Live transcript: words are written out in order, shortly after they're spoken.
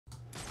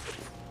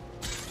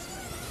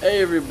Hey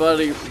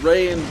everybody,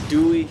 Ray and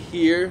Dewey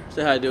here.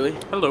 Say hi, Dewey.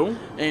 Hello.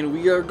 And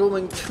we are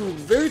going to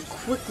very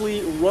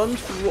quickly run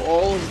through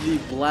all of the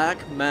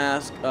Black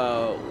Mask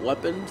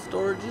weapon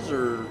storages,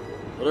 or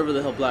whatever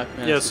the hell Black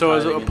Mask Yeah, is so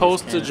as hiding in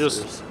opposed these to just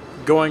canisters.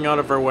 going out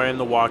of our way in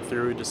the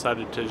walkthrough, we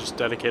decided to just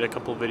dedicate a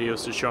couple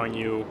videos to showing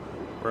you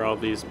where all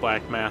these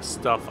Black Mask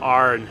stuff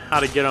are and how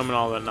to get them and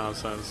all that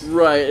nonsense.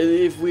 Right,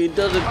 if we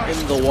did it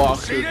in the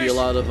walkthrough, it'd be a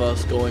lot of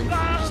us going,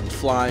 just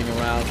flying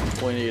around from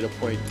point A to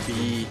point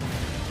B,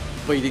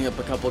 beating up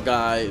a couple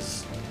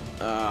guys,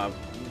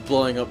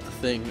 blowing up the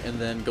thing, and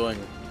then going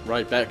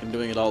right back and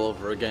doing it all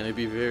over again. It'd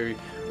be very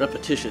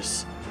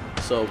repetitious.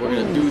 So we're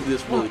gonna do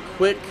this really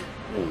quick.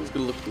 It's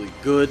gonna look really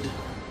good.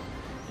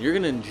 You're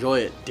gonna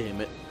enjoy it,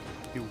 damn it.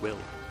 You will.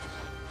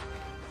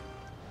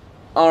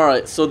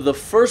 Alright, so the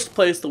first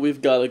place that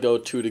we've got to go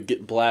to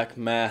get Black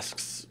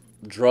Mask's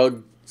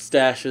drug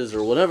stashes,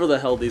 or whatever the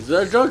hell these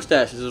are, drug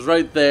stashes, is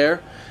right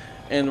there.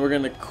 And we're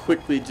going to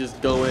quickly just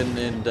go in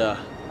and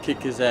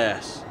kick his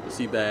ass,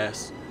 sea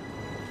bass.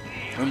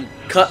 I'm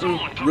cutting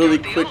really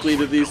quickly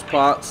to these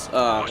spots.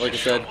 Like I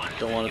said,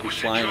 don't want to be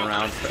flying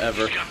around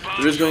forever.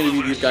 There is going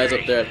to be these guys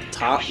up there at the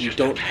top. You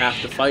don't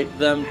have to fight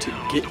them to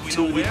get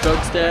to the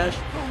drug stash.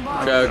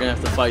 You're going to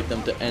have to fight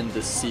them to end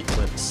this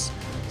sequence.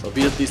 So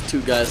beat up these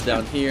two guys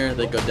down here.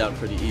 They go down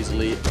pretty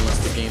easily, unless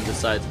the game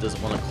decides it doesn't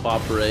want to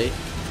cooperate,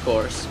 of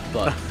course.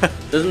 But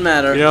doesn't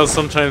matter. You know,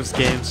 sometimes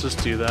games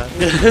just do that.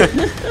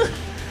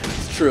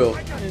 It's true.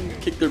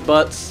 Kick their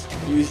butts.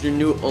 Use your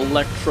new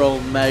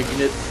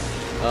electromagnet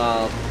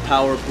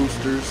power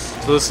boosters.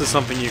 So this is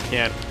something you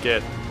can't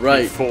get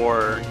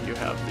before you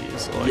have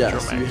these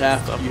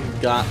electromagnet stuff.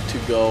 You've got to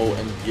go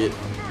and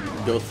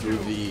go through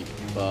the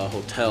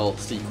hotel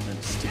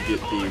sequence to get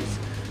these.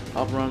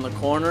 Hop around the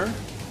corner.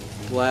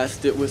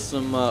 Blast it with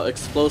some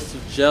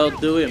explosive gel,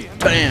 Dewey, and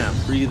BAM!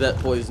 Breathe that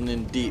poison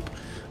in deep.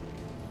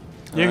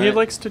 Yeah, he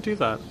likes to do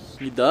that.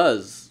 He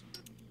does.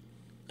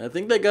 I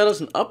think they got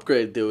us an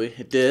upgrade, Dewey.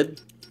 It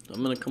did.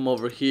 I'm gonna come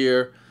over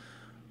here.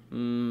 I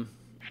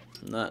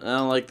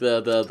don't like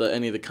the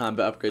any of the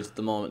combat upgrades at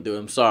the moment, Dewey.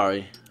 I'm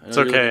sorry. It's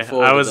okay.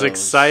 I was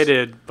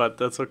excited, but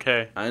that's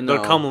okay. I know.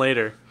 They'll come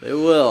later. They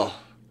will.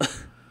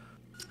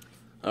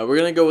 We're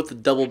gonna go with the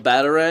double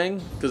batarang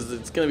because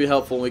it's gonna be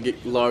helpful when we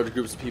get large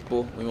groups of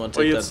people. We want to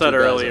take you down said two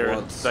guys earlier at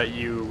once. that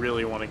you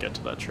really want to get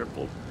to that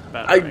triple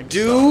batarang. I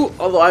do,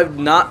 although I've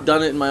not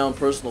done it in my own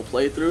personal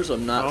playthrough, so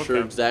I'm not sure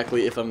Okay.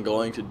 exactly if I'm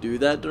going to do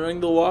that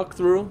during the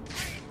walkthrough.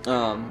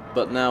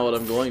 But now what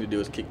I'm going to do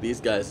is kick these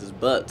guys'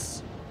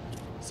 butts.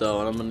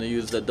 So I'm gonna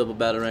use that double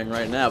batarang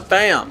right now.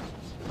 Bam!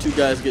 Two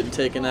guys getting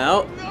taken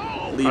out.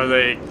 Are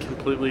they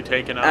completely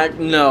taken out?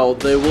 No,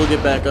 they will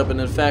get back up, and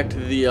in fact,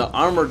 the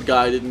armored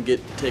guy didn't get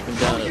taken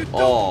down at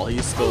all.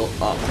 He's still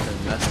up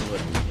and messing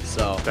with me.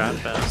 So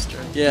That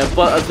bastard. yeah,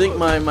 but I think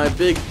my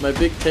big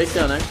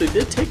takedown actually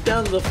did take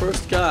down the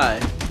first guy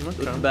with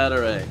the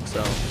batarang.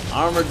 So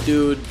armored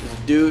dude is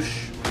a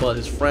douche, but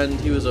his friend,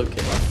 he was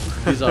okay.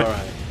 He's all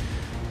right.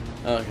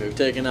 Okay, we've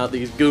taken out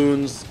these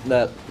goons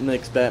that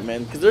makes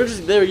Batman,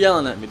 because they're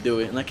yelling at me,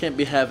 Dewey, and I can't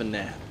be having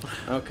that.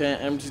 Okay,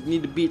 I just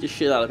need to beat the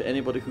shit out of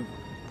anybody who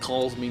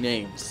calls me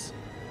names.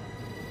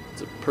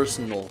 It's a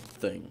personal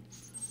thing.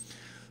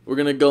 We're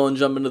gonna go and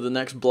jump into the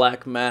next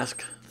Black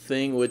Mask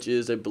thing, which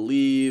is, I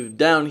believe,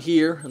 down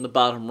here in the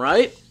bottom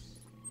right.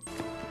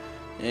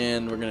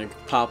 And we're gonna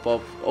pop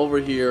up over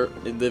here.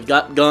 They've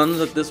got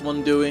guns at this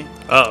one, Dewey.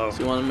 Uh-oh. So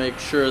you want to make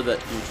sure that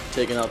you've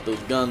taken out those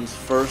guns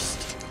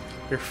first.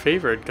 Your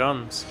favorite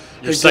guns.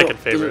 Your second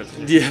favorite.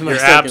 Yeah, my Your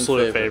second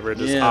absolute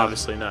favorite is Yeah.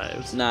 obviously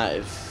knives.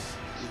 Knives.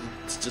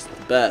 It's just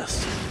the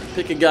best.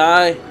 Pick a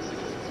guy,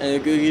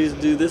 and you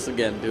just do this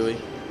again, Dewey.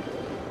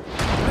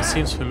 It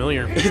seems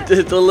familiar.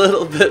 It's a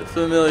little bit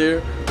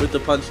familiar with the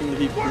punching the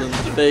people in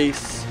the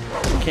face.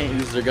 We can't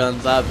use their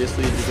guns,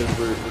 obviously, because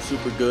we're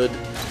super good.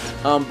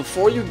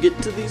 Before you get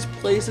to these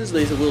places,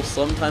 they will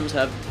sometimes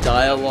have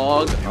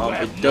dialogue.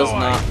 It does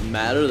not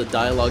matter. The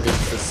dialogue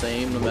is the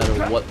same no matter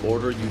what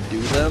order you do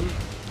them.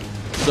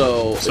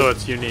 So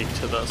it's unique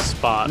to the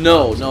spot.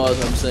 No, as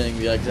I'm saying,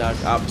 the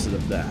exact opposite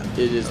of that.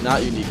 It is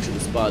not unique to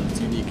the spot.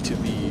 It's unique to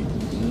the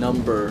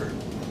number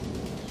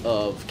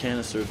of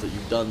canisters that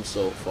you've done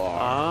so far.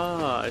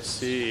 Ah, I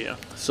see.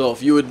 So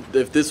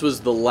if this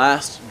was the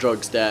last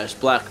drug stash,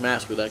 Black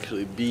Mask would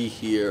actually be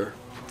here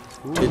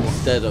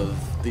instead of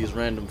these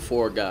random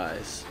 4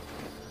 guys.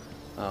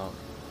 So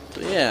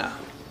yeah,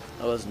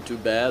 that wasn't too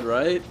bad,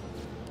 right?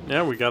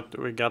 Yeah, we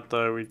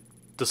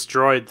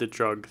destroyed the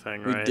drug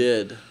thing, right? We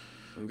did.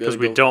 Because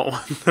we don't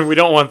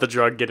want the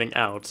drug getting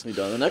out. We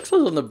don't. The next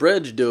one's on the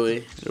bridge,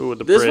 Dewey. Ooh,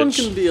 the this bridge. one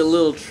can be a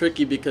little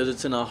tricky because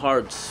it's in a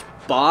hard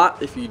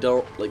spot. If you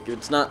don't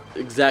it's not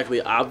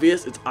exactly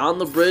obvious. It's on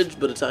the bridge,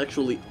 but it's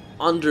actually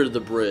under the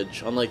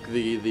bridge, unlike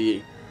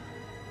the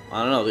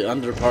I don't know, the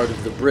under part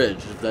of the bridge.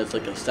 If that's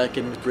like a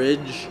second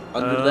bridge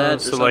under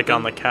that. So like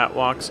on the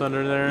catwalks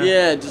under there?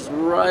 Yeah, just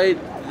right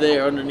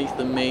there underneath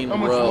the main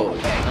road.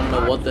 I don't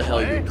know what the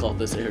hell you call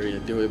this area,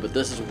 Dewey, but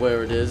this is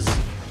where it is.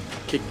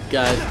 Kick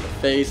guys in the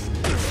face.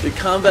 The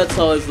combat's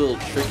always a little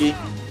tricky.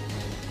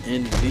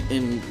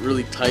 in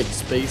really tight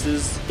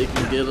spaces, it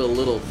can get a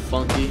little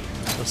funky.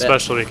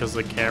 Especially because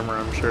the camera,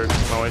 I'm sure,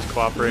 doesn't always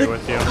cooperate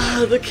with you.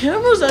 The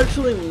camera's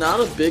actually not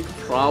a big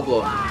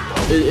problem.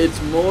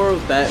 It's more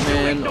of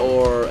Batman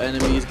or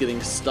enemies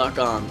getting stuck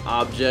on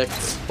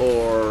objects,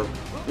 or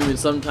I mean,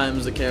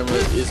 sometimes the camera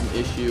is an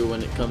issue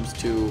when it comes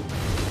to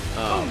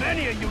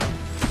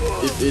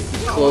if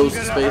it's closed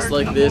space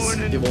like this,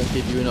 it won't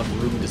give you enough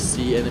room to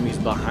see enemies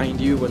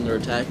behind you when they're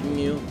attacking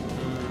you.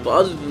 But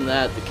other than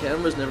that, the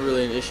camera's never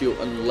really an issue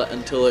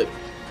until it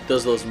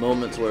does those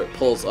moments where it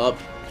pulls up.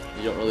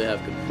 You don't really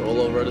have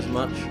control over it as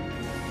much.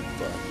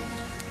 But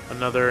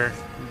another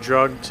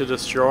drug to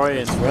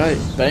destroy. That's right.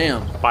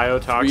 Bam.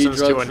 Biotoxins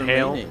to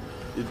inhale. Remaining.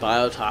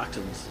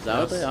 Biotoxins. Is that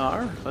what they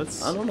are?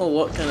 I don't know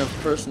what kind of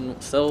person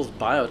sells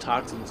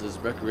biotoxins as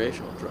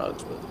recreational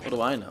drugs, but what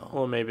do I know?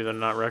 Well, maybe they're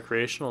not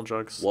recreational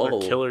drugs. Whoa.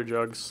 They're killer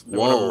drugs. They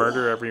want to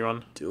murder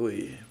everyone.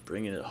 Dewey,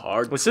 bringing it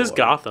hard. This is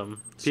Gotham.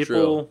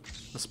 People,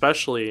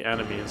 especially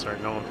enemies, are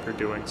known for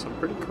doing some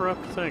pretty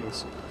corrupt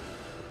things.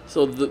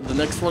 So the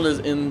next one is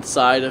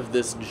inside of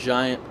this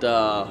giant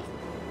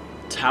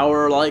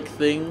tower-like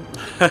thing.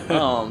 I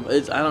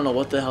don't know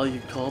what the hell you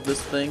call this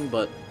thing,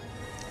 but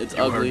it's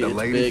ugly, it's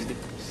big.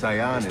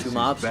 There's two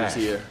mobsters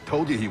here.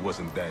 Told you he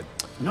wasn't dead.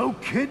 No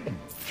kidding.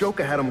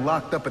 Joker had him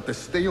locked up at the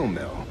steel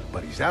mill,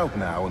 but he's out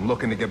now and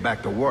looking to get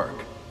back to work.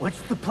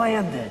 What's the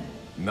plan then?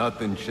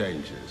 Nothing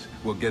changes.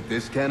 We'll get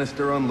this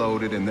canister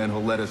unloaded and then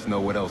he'll let us know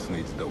what else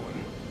needs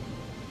doing.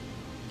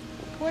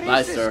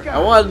 Bye, sir. I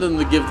wanted them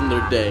to give them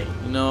their day.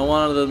 You know, I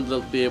wanted them to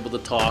be able to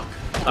talk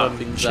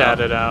things chat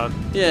it out.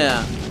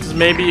 Yeah. Because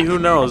maybe, who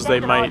knows, they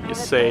might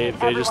say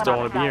they just don't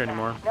want to be here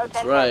anymore.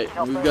 That's right.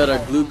 We've got our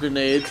glue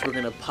grenades. We're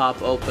going to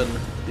pop open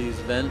these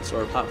vents,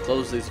 or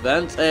close these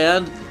vents,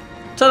 and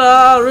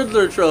ta-da!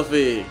 Riddler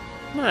trophy!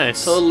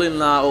 Nice. Totally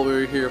not what we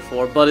were here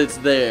for, but it's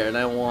there, and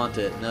I want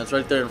it. Now, it's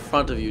right there in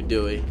front of you,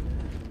 Dewey.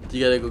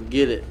 You gotta go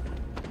get it.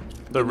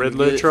 The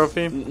Riddler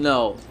trophy?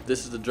 No,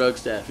 this is the drug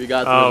staff. You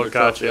got the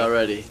Riddler trophy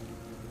already.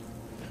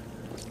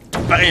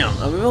 Bam!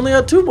 And we've only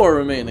got 2 more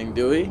remaining,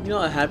 Dewey. You know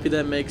how happy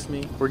that makes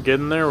me? We're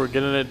getting there. We're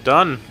getting it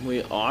done.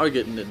 We are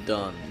getting it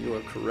done. You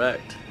are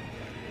correct.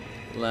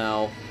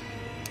 Now,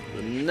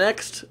 the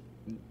next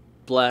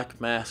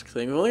black mask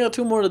thing. We've only got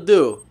 2 more to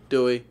do,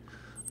 Dewey.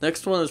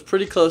 Next one is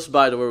pretty close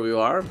by to where we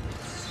are.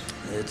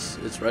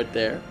 It's right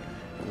there.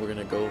 And we're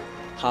gonna go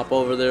hop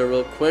over there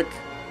real quick.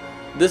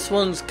 This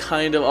one's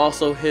kind of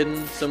also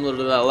hidden, similar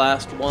to that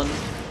last one.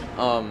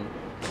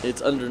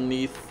 It's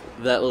underneath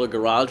that little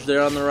garage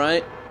there on the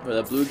right, where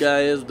that blue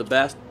guy is, with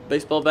the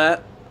baseball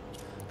bat.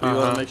 You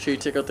want to make sure you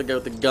take out the guy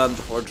with the gun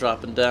before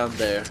dropping down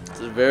there.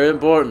 This is very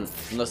important,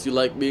 unless you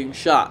like being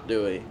shot,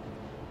 Dewey.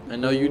 I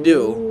know you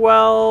do.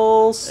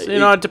 Well, you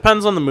know, it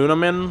depends on the mood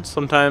I'm in.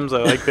 Sometimes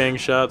I like being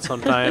shot,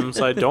 sometimes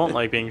I don't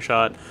like being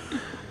shot.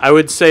 I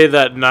would say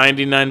that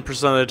 99% of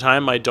the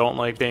time I don't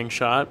like being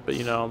shot, but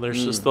you know,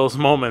 there's just those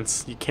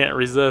moments you can't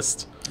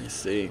resist. I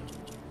see.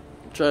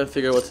 Try to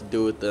figure out what to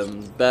do with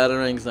them.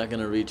 Bataring's not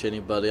gonna reach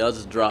anybody. I'll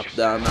just drop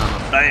down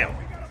on him. Bam!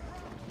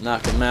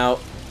 Knock him out.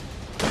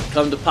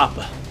 Come to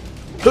Papa.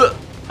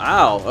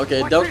 Ow!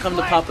 Okay, don't come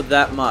to Papa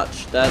that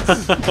much.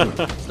 That's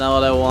not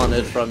what I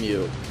wanted from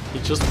you. He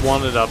just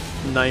wanted a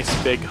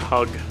nice big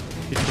hug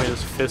between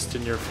his fist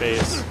and your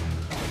face.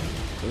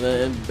 And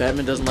then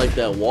Batman doesn't like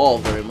that wall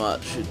very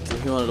much.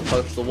 He wanted to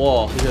punch the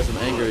wall. He has some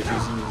anger issues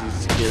and he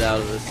needs to get out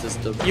of the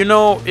system. You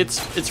know, it's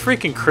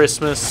freaking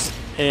Christmas,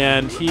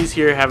 and he's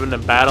here having to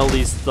battle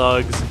these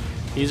thugs.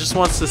 He just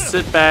wants to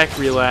sit back,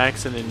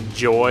 relax, and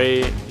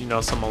enjoy, you know,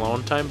 some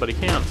alone time, but he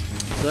can't.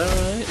 Is that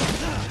right?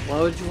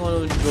 Why would you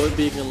want to enjoy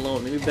being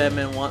alone? Maybe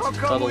Batman wants to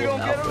cuddle with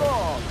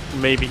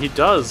Alfred. Maybe he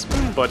does,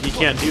 but he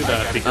can't do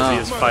that because he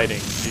is fighting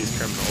these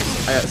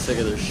criminals. I got sick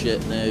of their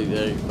shit and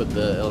they put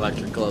the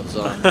electric gloves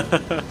on.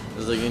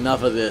 It's like,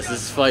 enough of this.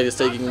 This fight is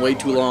taking way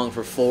too long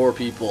for 4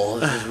 people.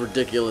 This is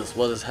ridiculous.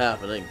 What is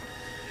happening?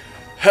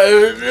 We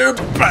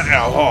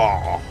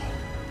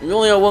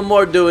only have 1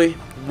 more, Dewey.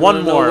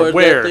 One more.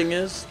 Where? That thing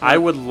is? I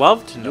would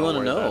love to know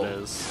where that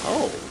is.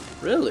 Oh,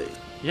 really?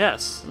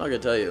 Yes. I'm not gonna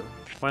tell you.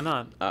 Why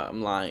not?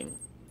 I'm lying.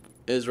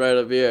 It's right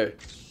up here.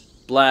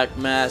 Black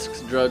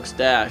Mask's drug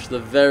stash, the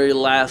very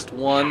last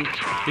one.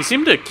 You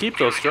seem to keep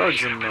those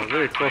drugs in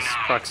very close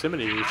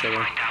proximity to each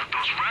other.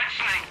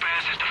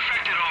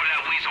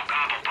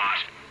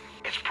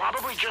 It's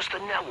probably just the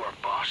network,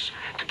 boss.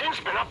 The thing's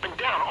been up and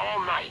down all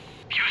night.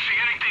 You see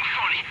anything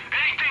funny,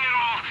 anything at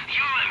all,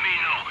 you let me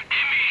know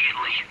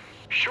immediately.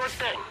 Sure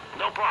thing,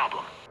 no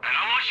problem. And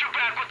I want you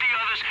back with the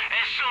others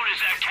as soon as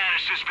that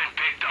canister's been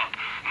picked up.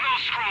 No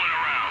screwing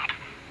around.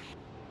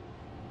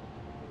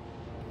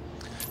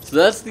 So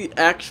that's the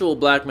actual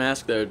Black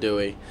Mask there,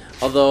 Dewey.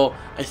 Although,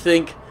 I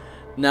think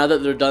now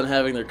that they're done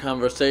having their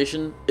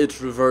conversation, it's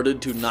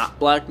reverted to not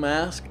Black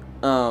Mask.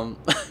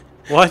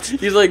 What?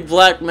 He's like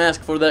Black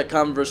Mask for that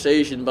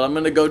conversation, but I'm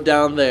going to go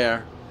down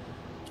there,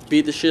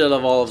 beat the shit out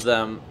of all of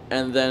them,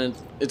 and then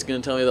it's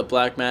going to tell me that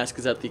Black Mask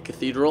is at the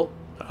cathedral.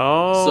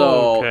 Oh,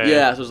 So okay.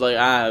 yeah, so it's like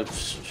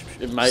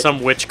it might.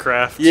 Some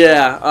witchcraft.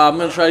 Yeah, I'm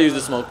gonna try to use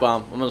the smoke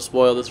bomb. I'm gonna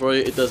spoil this for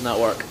you. It does not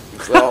work.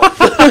 So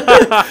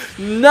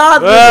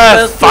not the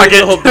best fuck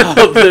thing it.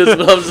 about this,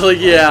 but I'm just like,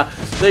 yeah,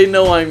 they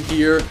know I'm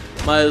here.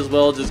 Might as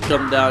well just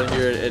come down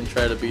here and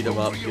try to beat him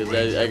up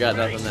because I got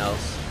nothing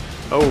else.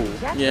 Oh.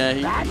 Yeah,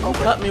 he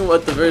cut me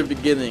at the very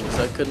beginning,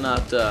 so I could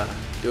not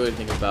do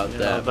anything about Yeah,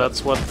 that.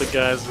 that's what the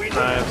guys with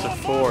knives are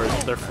for.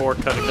 They're for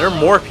cutting. There are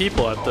more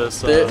people at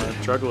this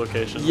drug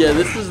location. Yeah,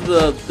 this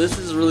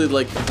is really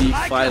like the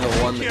final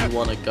one that you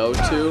want to go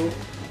to.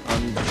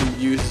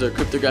 You use a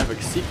cryptographic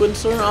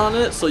sequencer on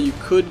it, so you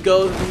could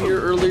go here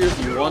earlier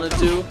if you wanted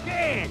to.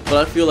 But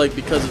I feel like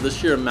because of the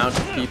sheer amount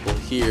of people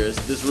here,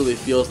 this really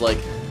feels like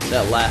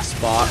that last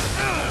spot.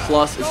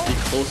 Plus, it's the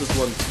closest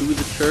one to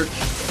the church.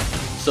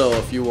 So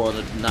if you want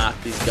to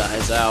knock these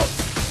guys out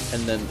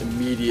and then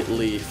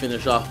immediately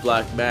finish off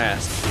Black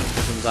Mask,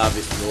 this one's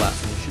obviously the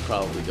last one you should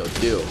probably go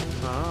do.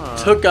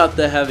 Took out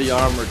the heavy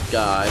armored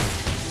guy.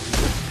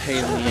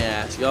 Pain in the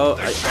ass. Yo,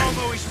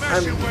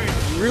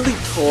 I'm really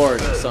torn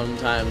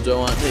sometimes. Do I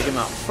want to take him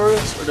out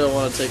first or do I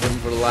want to take him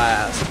for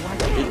last?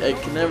 I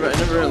never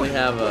really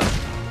have a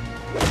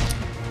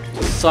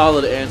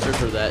solid answer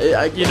for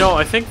that. You know,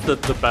 I think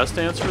that the best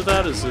answer to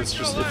that is it's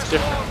different.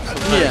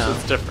 Sometimes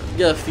it's different. You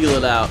gotta feel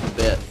it out a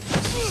bit.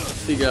 Just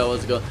figure out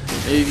what's going.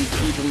 Maybe you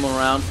keep him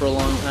around for a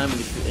long time and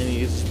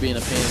he's just being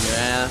a pain in your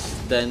ass,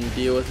 then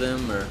deal with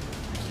him or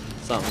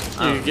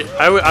something.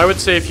 I would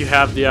say if you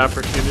have the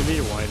opportunity,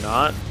 why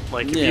not?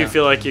 Like, if Yeah. you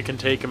feel like you can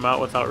take him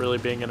out without really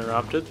being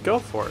interrupted, go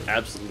for it.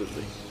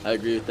 Absolutely. I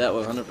agree with that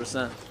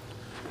 100%.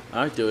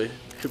 Alright, Dewey.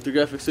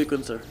 Cryptographic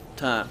sequencer.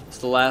 Time. It's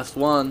the last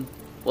one.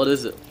 What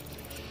is it?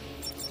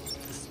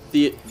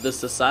 The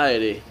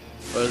Society.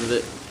 Or is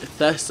it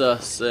the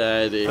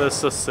Society? The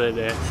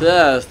Society.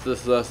 Yes, the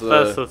Society.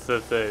 That's the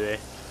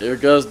Society. Here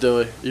it goes,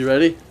 Dewey. You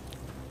ready?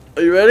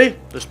 Are you ready?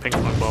 There's ping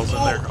pong balls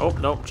in there. Oh,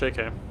 nope,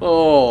 JK.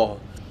 Oh.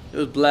 It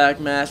was Black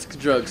Mask's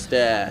drug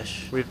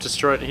stash. We've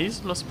destroyed. He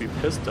must be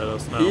pissed at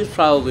us now. He's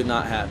probably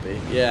not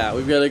happy. Yeah,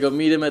 we've got to go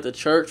meet him at the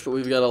church, but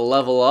we've got to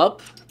level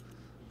up.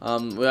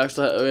 We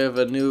have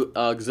a new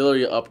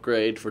auxiliary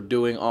upgrade for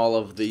doing all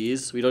of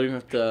these. We don't even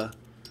have to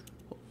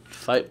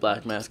fight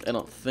Black Mask, I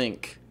don't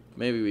think.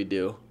 Maybe we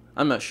do.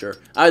 I'm not sure.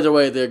 Either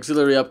way, the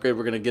auxiliary upgrade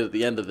we're going to get at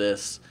the end of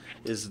this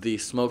is the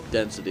smoke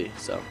density.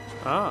 So.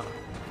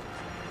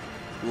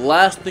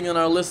 Last thing on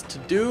our list to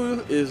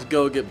do is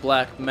go get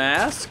Black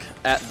Mask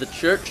at the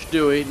church,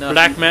 Dewey. Now,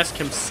 Black Mask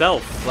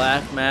himself.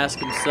 Black Mask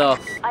himself.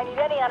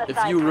 If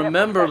you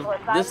remember,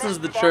 this is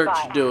the church,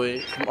 Dewey,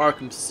 from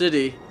Arkham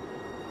City,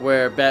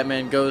 where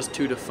Batman goes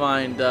to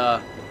find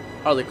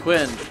Harley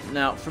Quinn.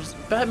 Now, for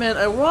Batman,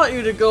 I want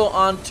you to go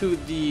onto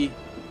the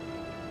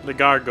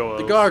gargoyle.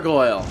 The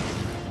gargoyle.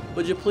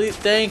 Would you please?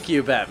 Thank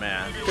you,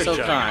 Batman. Good so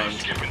job. kind.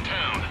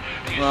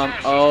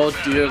 Oh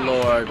dear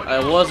Lord,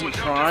 I wasn't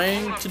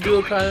trying to do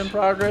a crime in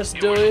progress,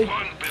 Dewey,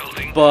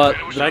 but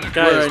where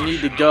I need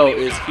to go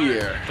is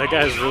here. That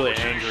guy's really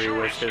angry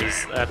with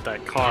at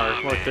that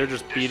car. Look, they're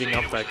just beating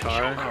up that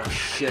car. Oh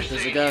shit,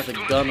 there's a guy with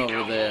a gun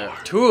over there.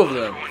 Two of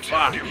them.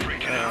 Fuck.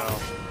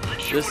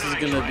 This is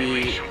gonna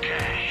be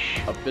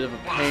a bit of a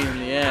pain in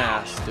the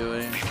ass,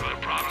 Dewey.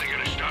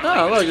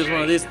 Oh look, there's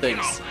one of these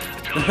things.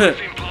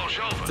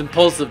 It's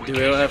impulsive,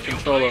 Dewey. I don't have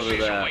control over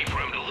that.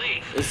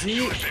 Is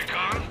he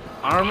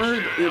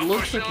armored? It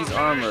looks like he's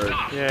armored.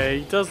 Yeah,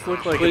 he does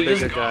look like a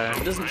bigger guy.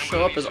 He doesn't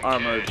show up as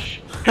armored.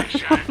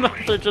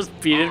 They're just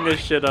beating the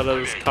shit out of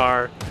this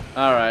car.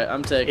 Alright,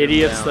 I'm taking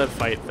idiots him down. that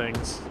fight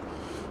things.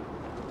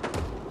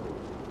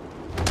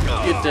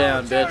 Get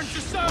down,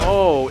 bitch.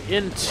 Oh,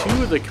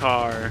 into the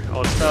car.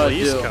 Oh, it's the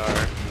police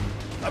car.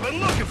 I've been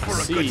looking for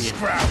a good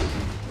scrap.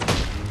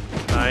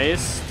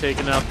 Nice.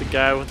 Taking out the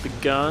guy with the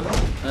gun.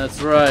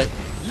 That's right.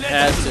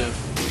 Had to.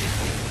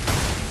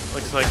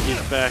 Looks like he's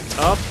backed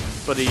up,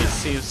 but he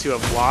seems to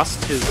have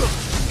lost his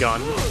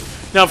gun.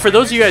 Now, for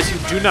those of you guys who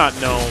do not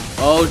know,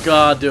 oh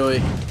god,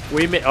 Dewey,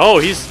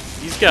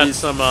 he's got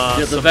some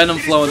the venom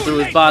flowing through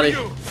his body.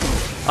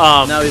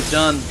 Now he's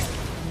done.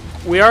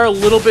 We are a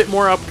little bit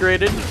more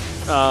upgraded.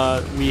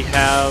 We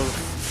have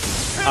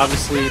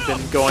obviously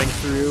been going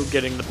through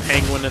getting the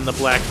Penguin and the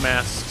Black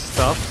Mask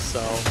stuff,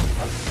 so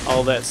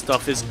all that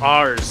stuff is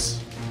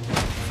ours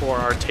for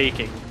our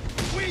taking.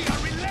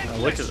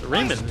 Look at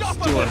Raymond's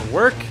doing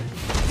work.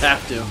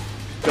 Have to.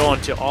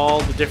 Going to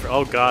all the different.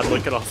 Oh god,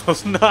 look at all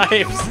those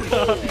knives.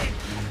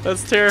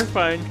 That's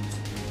terrifying.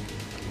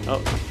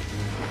 Oh,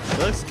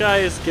 this guy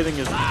is getting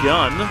his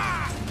gun.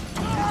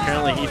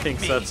 Apparently, he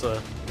thinks that's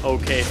a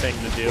okay thing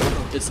to do.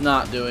 It's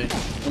not, Dewey.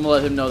 I'm gonna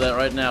let him know that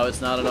right now. It's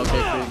not an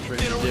okay thing for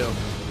him to do.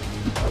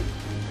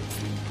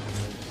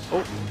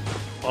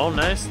 Oh,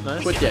 nice.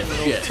 Quit that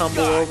shit.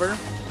 Tumble over.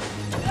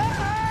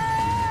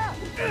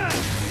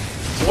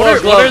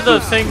 What are the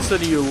things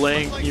that you're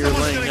laying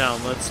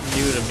down that's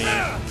new to me?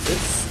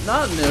 It's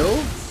not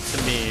new. To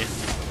me.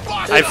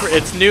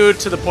 It's new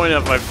to the point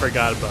of I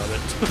forgot about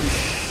it.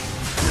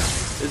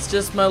 It's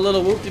just my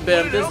little whoopty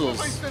bam dizzles.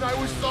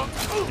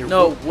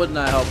 No, wouldn't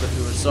I help if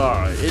you were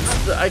sorry?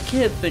 I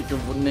can't think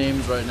of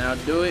names right now,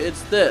 do I?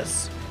 It's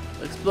this.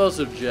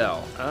 Explosive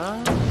gel.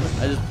 I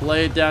just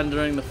play it down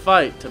during the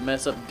fight to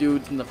mess up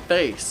dudes in the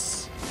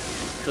face.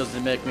 Because they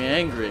make me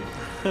angry.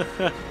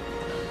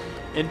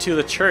 Into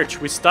the church.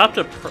 We stopped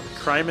a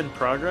crime in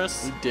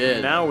progress. We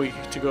did. Now we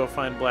get to go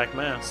find Black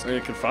Mask. We're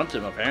gonna confront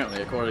him,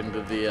 apparently, according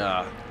to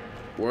the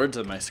words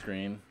on my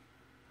screen.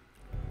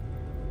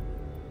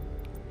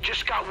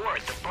 Just got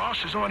word. The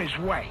boss is on his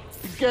way.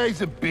 The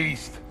guy's a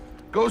beast.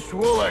 Goes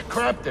through all that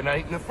crap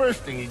tonight, and the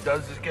first thing he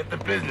does is get the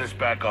business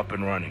back up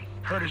and running.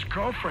 Heard his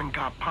girlfriend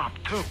got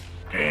popped, too.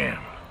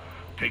 Damn.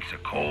 Takes a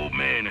cold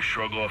man to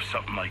shrug off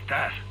something like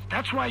that.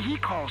 That's why he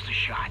calls the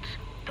shots.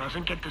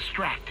 Doesn't get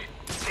distracted.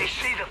 They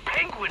say the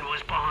Penguin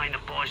was behind the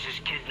boss's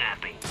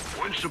kidnapping.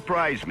 Wouldn't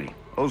surprise me.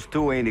 Those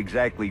two ain't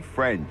exactly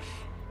friends.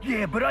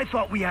 Yeah, but I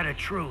thought we had a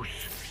truce.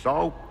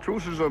 So,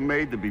 truces are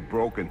made to be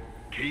broken.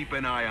 Keep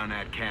an eye on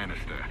that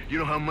canister. You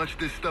know how much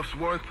this stuff's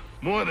worth?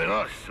 More than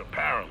us,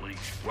 apparently.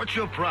 What's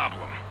your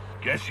problem?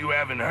 Guess you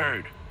haven't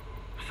heard.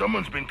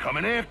 Someone's been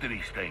coming after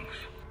these things.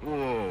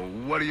 Whoa,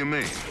 what do you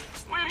mean?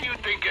 Where do you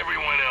think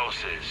everyone else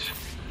is?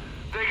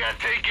 They got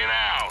taken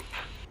out.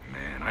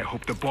 Man, I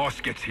hope the boss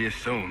gets here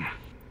soon.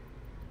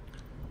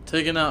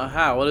 Taken out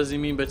how? What does he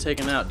mean by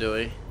taken out,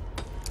 Dewey?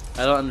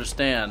 I don't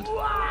understand.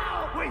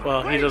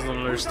 Well, he doesn't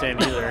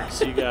understand either,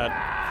 so you got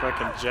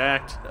fucking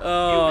jacked.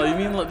 Oh, you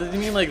mean? Did you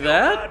mean like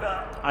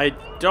that? I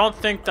don't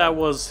think that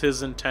was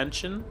his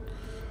intention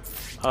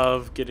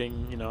of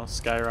getting, you know,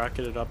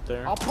 skyrocketed up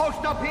there. I'll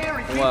post up here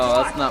and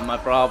Well, that's not my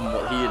problem.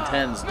 What he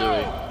intends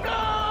doing.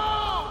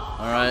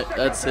 All right,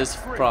 that's his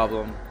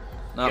problem,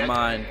 not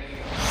mine.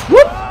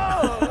 Whoop!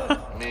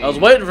 I was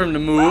waiting for him to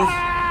move.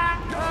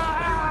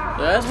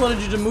 I just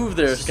wanted you to move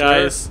there,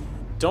 Guys, sir.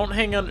 don't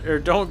hang on or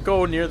don't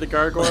go near the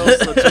gargoyles.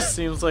 That just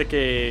seems like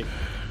a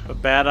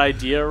bad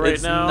idea right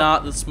It's now.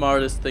 not the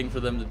smartest thing for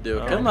them to do.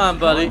 Come on,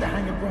 buddy.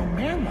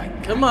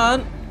 Come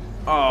on.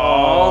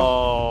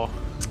 Oh,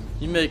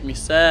 you make me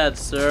sad,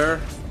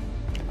 sir.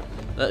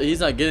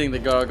 He's not getting the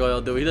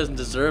gargoyle, do he? He doesn't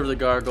deserve the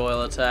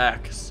gargoyle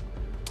attacks.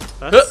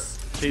 But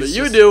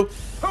you do.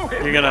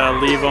 You're gonna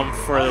leave him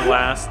for the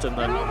last and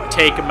then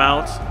take him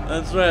out.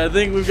 That's right. I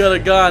think we've got a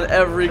gun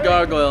every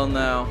gargoyle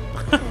now.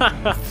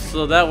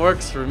 So that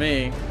works for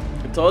me.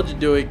 I told you,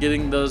 Dewey,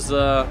 getting those,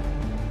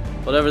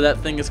 whatever that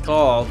thing is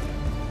called,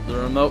 the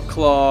remote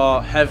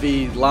claw,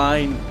 heavy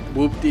line,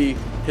 whoopty,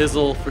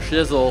 hizzle for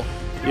shizzle,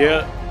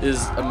 Yeah,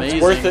 is amazing.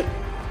 it's worth it.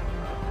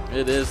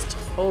 It is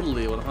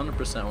totally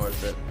 100%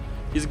 worth it.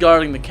 He's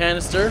guarding the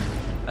canister.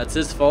 That's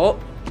his fault.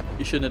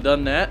 He shouldn't have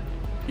done that.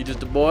 He's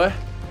just a boy.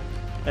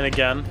 And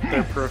again,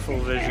 their peripheral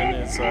vision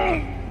is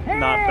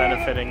not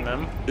benefiting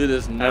them. It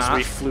is not. As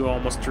we flew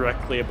almost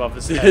directly above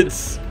his head.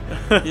 It's,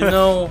 you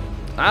know,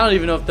 I don't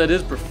even know if that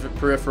is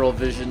peripheral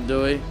vision,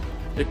 Dewey.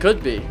 It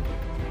could be.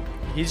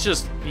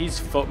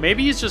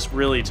 Maybe he's just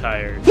really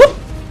tired.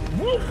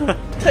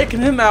 Taking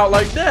him out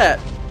like that.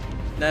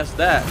 That's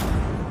that.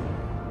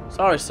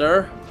 Sorry,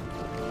 sir.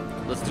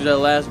 Let's do that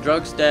last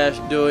drug stash,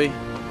 Dewey.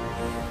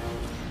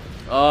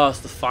 Oh, it's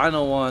the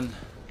final one.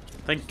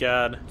 Thank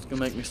God. It's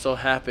gonna make me so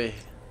happy.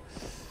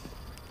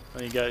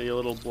 Oh, you got your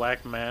little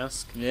black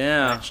mask.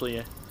 Yeah.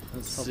 Actually,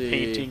 Let's a see.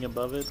 painting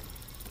above it.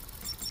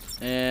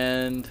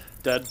 And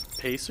Dead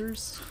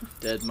Pacers?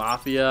 dead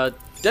mafia,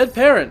 dead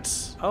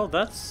parents. Oh,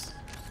 that's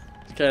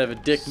It's kind of a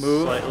dick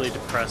move. slightly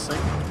depressing.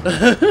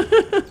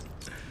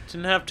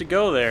 Didn't have to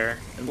go there.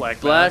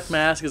 Black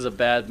Mask is a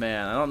bad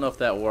man. I don't know if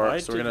that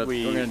works. Why We're did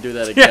we- gonna do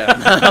that again.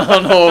 I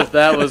don't know if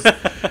that was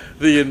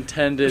the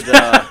intended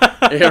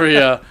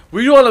area.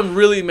 We want to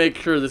really make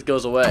sure this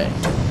goes away.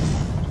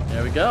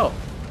 There we go.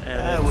 And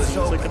I it was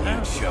seems like hoping it you'd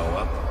has. show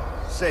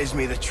up. Saves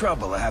me the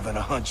trouble of having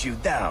to hunt you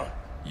down.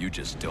 You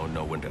just don't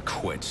know when to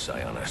quit,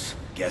 Sionis.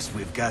 Guess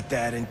we've got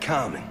that in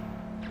common.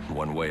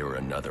 One way or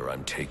another,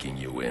 I'm taking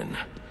you in.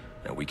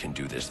 Now we can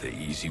do this the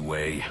easy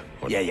way,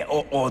 Yeah,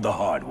 or the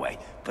hard way.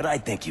 But I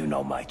think you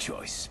know my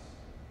choice.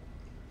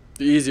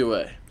 The easy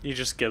way. He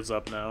just gives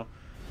up now.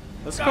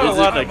 That's got a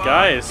lot of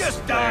guys.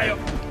 There.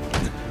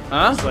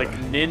 Huh? There's like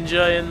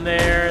ninja in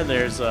there.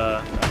 There's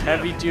a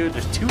heavy dude.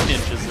 There's two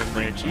ninjas in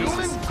there.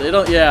 Jesus. They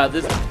don't. Yeah,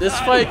 this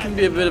fight can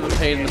be a bit of a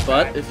pain in the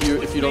butt if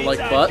you don't like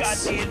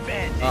butts.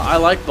 I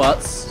like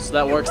butts, so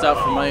that works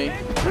out for me.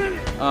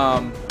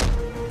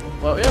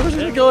 Well, yeah, we're just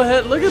gonna go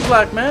ahead. Look at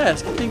Black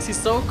Mask. He thinks he's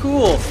so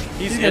cool.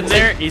 He's in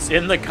there. He's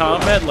in the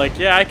combat. Like,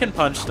 yeah, I can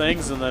punch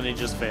things, and then he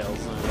just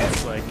fails. And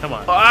it's like, come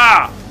on,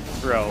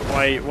 bro.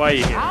 Why are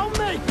you here?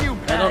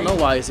 I don't know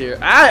why he's here.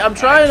 I'm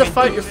trying to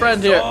fight your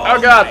friend here.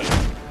 Oh God.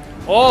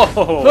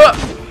 Oh.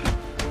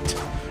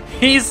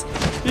 He's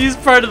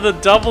part of the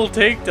double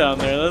takedown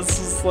there. That's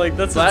just like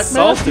that's Black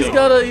Mask.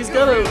 insulting. He's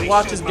gotta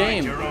watch his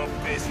game.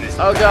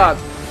 Oh God.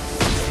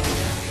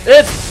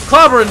 It's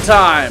clobbering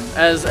time,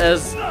 as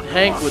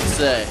Hank would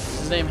say. Is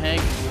his name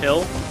Hank?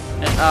 Hill.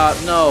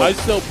 No. I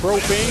sell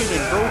propane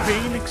and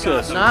propane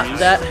accessories. Not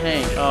that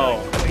Hank.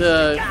 Oh.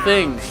 The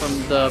thing from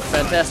the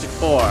Fantastic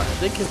Four. I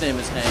think his name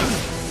is Hank.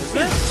 Is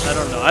it? I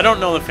don't know. I don't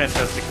know the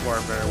Fantastic Four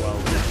very well,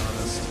 to be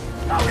honest.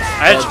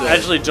 I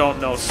actually don't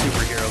know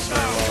superheroes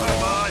very well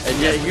at all. And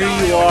yet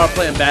here you are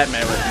playing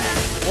Batman with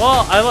me.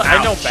 Well,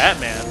 I know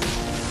Batman.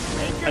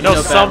 I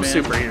know some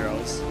Batman.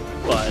 superheroes,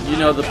 but You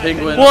know the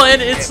Penguin. well,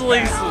 and it's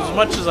like as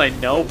much as I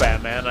know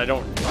Batman, I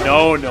don't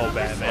know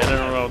Batman. I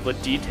don't know the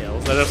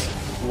details. I just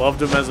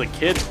loved him as a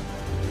kid.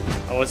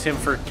 I was him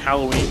for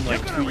Halloween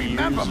like 2 years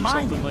or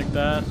something like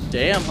that.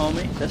 Damn,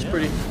 homie, that's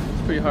pretty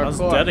hardcore. I was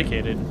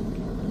dedicated.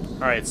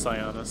 All right,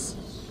 Sionis.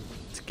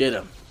 Let's get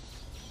him.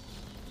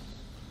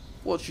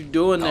 What you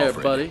doing there,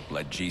 Alfred, buddy?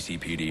 let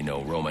GCPD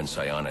know Roman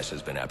Sionis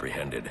has been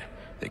apprehended.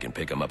 They can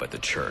pick him up at the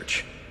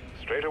church.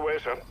 Straight away,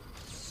 sir.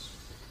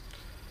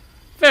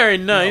 Very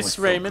What's nice,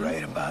 so Raymond.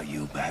 great about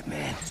you,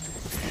 Batman?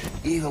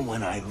 Even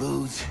when I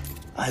lose,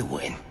 I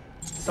win.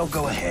 So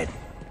go ahead,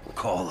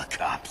 call the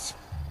cops.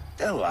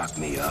 They'll lock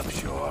me up,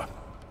 sure.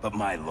 But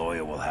my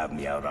lawyer will have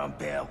me out on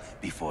bail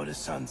before the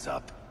sun's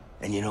up.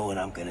 And you know what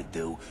I'm gonna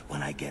do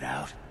when I get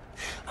out?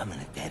 I'm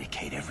gonna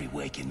dedicate every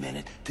waking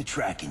minute to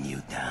tracking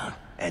you down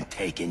and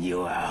taking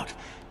you out.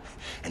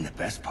 And the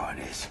best part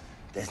is,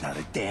 there's not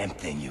a damn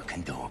thing you can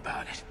do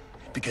about it.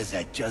 Because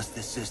that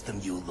justice system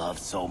you love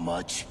so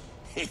much,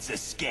 it's a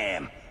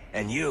scam.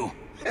 And you,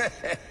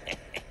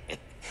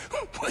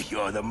 well,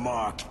 you're the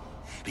mark.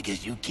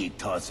 Because you keep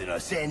tossing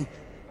us in,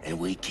 and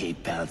we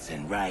keep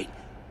bouncing right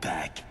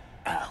back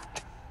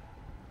out.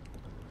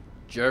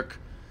 Jerk.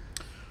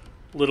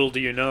 Little do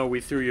you know, we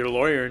threw your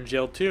lawyer in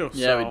jail too.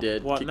 Yeah, so we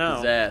did. What Kicked now?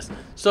 his ass.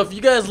 So if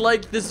you guys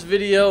liked this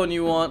video and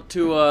you want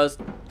to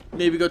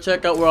maybe go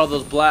check out where all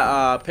those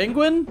black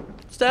penguin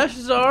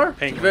stashes are,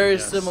 Penguin, it's very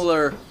yes.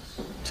 similar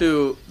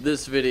to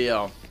this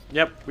video.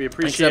 Yep, we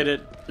appreciate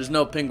Except it. There's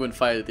no penguin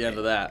fight at the end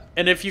of that.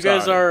 And if you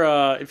guys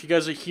are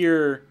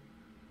here,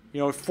 you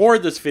know, for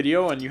this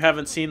video and you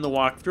haven't seen the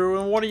walkthrough,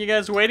 and what are you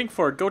guys waiting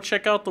for? Go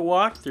check out the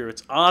walkthrough.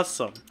 It's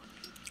awesome.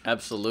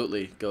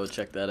 Absolutely, go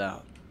check that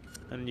out.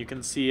 And you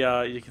can see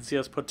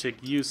us put to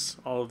use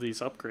all of these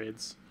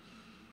upgrades.